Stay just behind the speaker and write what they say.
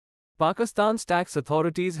Pakistan's tax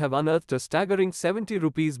authorities have unearthed a staggering 70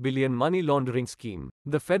 billion money laundering scheme.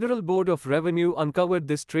 The Federal Board of Revenue uncovered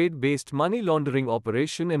this trade-based money laundering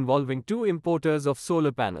operation involving two importers of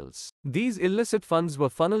solar panels. These illicit funds were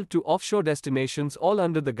funneled to offshore destinations, all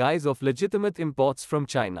under the guise of legitimate imports from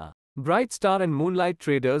China. Bright Star and Moonlight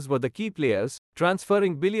traders were the key players,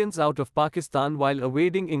 transferring billions out of Pakistan while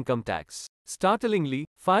evading income tax. Startlingly,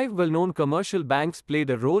 5 well-known commercial banks played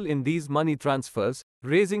a role in these money transfers,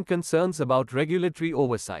 raising concerns about regulatory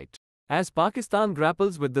oversight. As Pakistan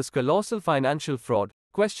grapples with this colossal financial fraud,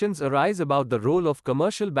 questions arise about the role of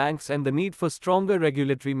commercial banks and the need for stronger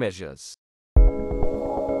regulatory measures.